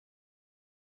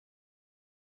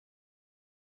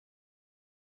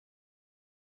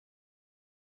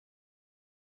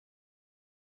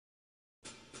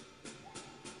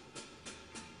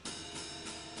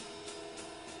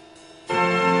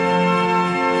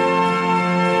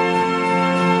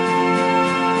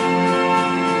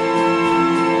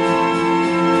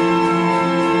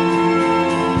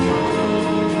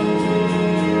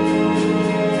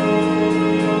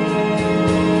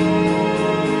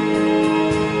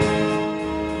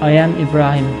I am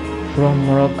Ibrahim from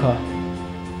Morocco.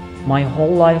 My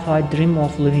whole life I dream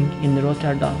of living in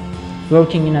Rotterdam,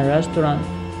 working in a restaurant,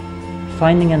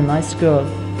 finding a nice girl,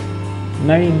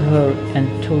 marrying her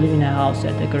and to live in a house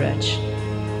at a garage.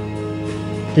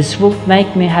 This would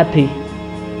make me happy.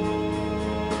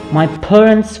 My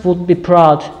parents would be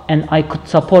proud and I could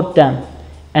support them,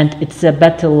 and it's a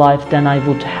better life than I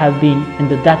would have been in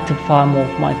the dirty farm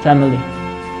of my family.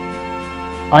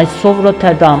 I saw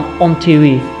Rotterdam on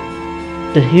TV,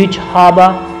 the huge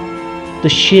harbor, the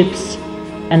ships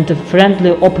and the friendly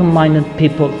open-minded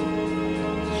people.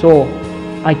 So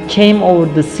I came over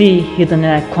the sea hidden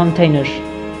in a container,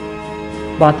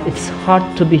 but it's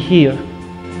hard to be here.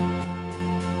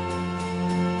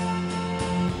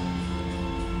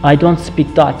 I don't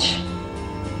speak Dutch.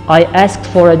 I asked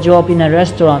for a job in a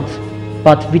restaurant,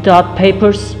 but without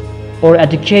papers or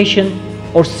education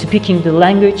or speaking the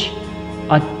language,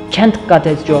 I can't get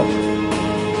a job.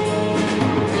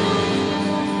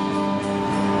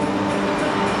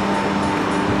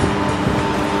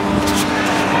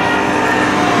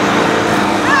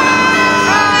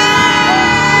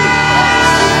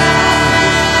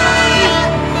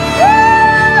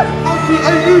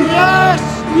 Yes!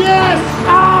 Yes!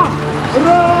 Ah!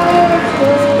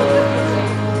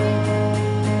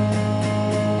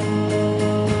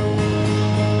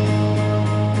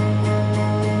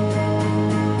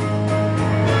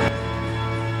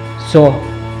 So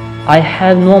I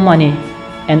have no money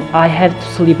and I have to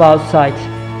sleep outside.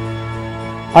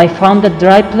 I found a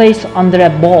dry place under a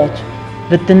boat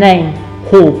with the name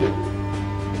Hope,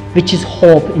 which is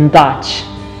hope in Dutch.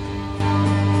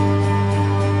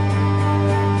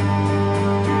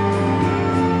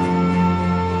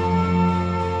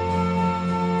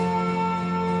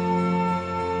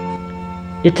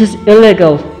 It is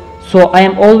illegal, so I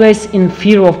am always in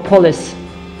fear of police.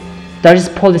 There is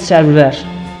police everywhere.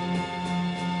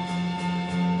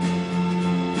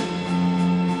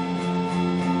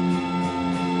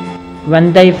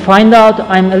 When they find out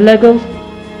I'm illegal,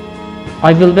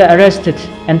 I will be arrested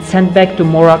and sent back to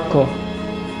Morocco.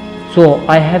 So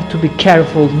I have to be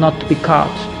careful not to be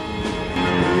caught.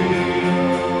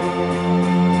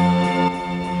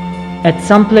 At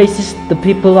some places, the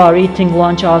people are eating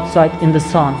lunch outside in the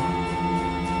sun.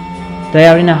 They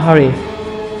are in a hurry.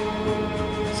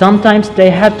 Sometimes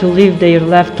they have to leave their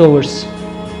leftovers.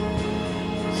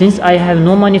 Since I have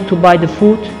no money to buy the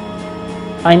food,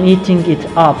 I'm eating it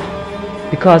up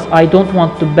because I don't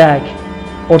want to beg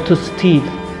or to steal.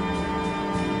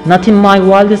 Not in my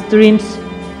wildest dreams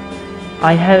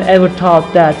I have ever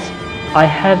thought that I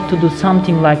have to do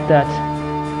something like that.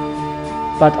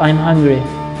 But I'm hungry.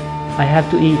 I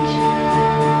have to eat.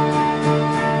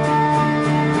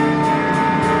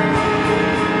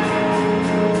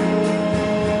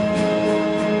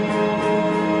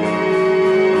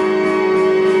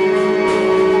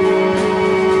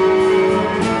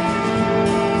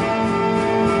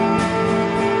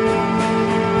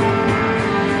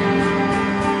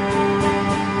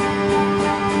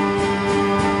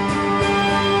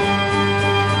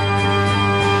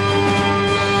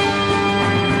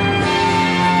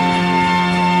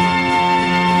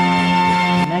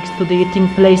 To the eating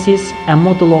places, a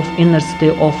model of inner city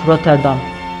of Rotterdam.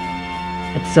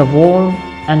 It's a warm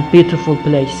and beautiful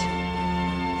place.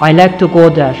 I like to go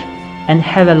there and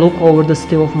have a look over the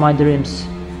city of my dreams.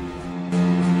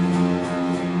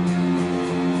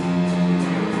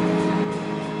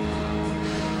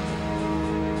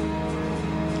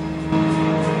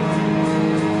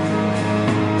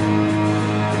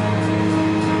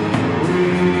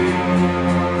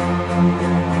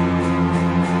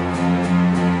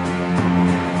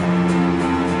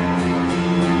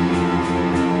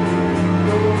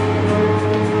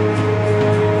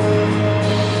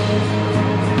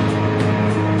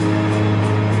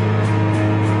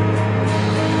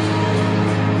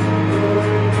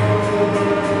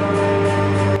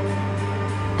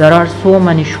 There are so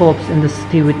many shops in the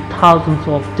city with thousands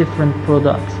of different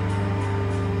products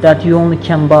that you only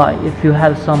can buy if you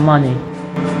have some money.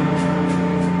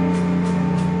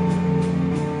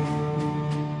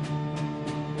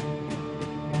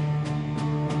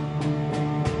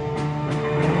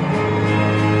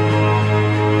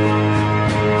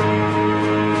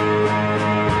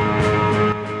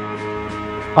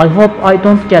 I hope I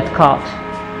don't get caught.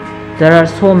 There are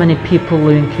so many people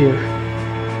living here.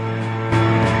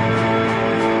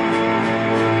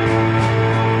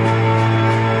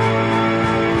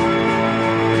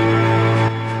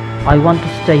 I want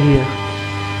to stay here.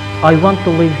 I want to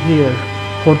live here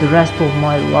for the rest of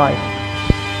my life.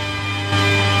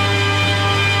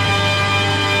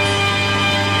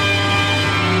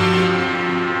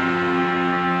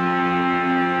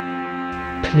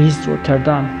 Please,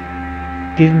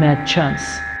 Rotterdam, give me a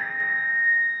chance.